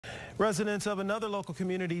Residents of another local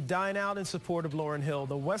community dine out in support of Laurel Hill.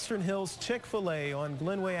 The Western Hills Chick-Fil-A on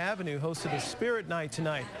Glenway Avenue hosted a spirit night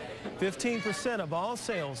tonight. 15% of all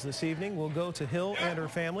sales this evening will go to Hill and her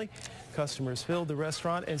family. Customers filled the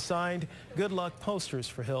restaurant and signed good luck posters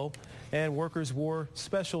for Hill, and workers wore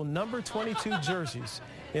special number 22 jerseys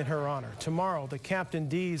in her honor. Tomorrow, the Captain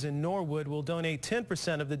D's in Norwood will donate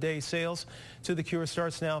 10% of the day's sales to the Cure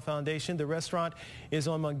Starts Now Foundation. The restaurant is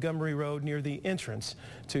on Montgomery Road near the entrance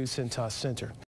to Cintas Center.